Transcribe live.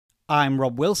I'm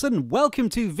Rob Wilson, welcome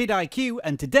to vidIQ,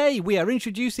 and today we are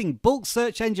introducing bulk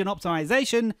search engine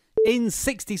optimization in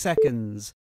 60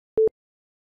 seconds.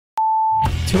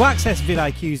 To access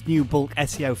vidIQ's new bulk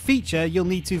SEO feature, you'll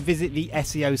need to visit the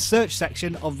SEO search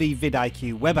section of the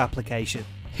vidIQ web application.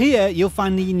 Here you'll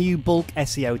find the new bulk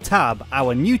SEO tab,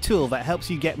 our new tool that helps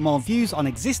you get more views on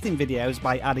existing videos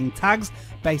by adding tags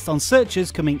based on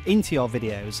searches coming into your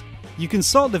videos. You can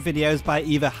sort the videos by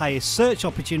either highest search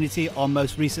opportunity or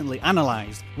most recently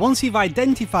analysed. Once you've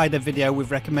identified a video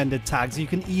with recommended tags, you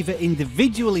can either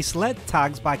individually select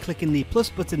tags by clicking the plus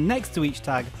button next to each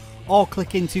tag or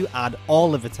clicking to add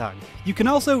all of a tag. You can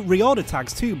also reorder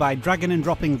tags too by dragging and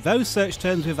dropping those search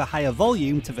terms with a higher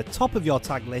volume to the top of your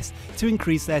tag list to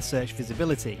increase their search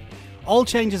visibility. All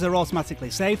changes are automatically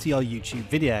saved to your YouTube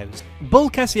videos.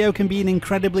 Bulk SEO can be an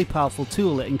incredibly powerful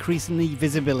tool at increasing the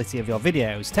visibility of your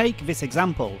videos. Take this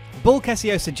example. Bulk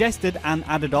SEO suggested and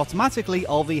added automatically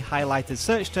all the highlighted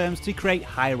search terms to create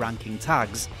high-ranking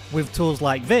tags. With tools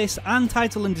like this and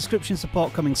title and description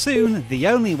support coming soon, the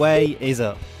only way is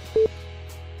up.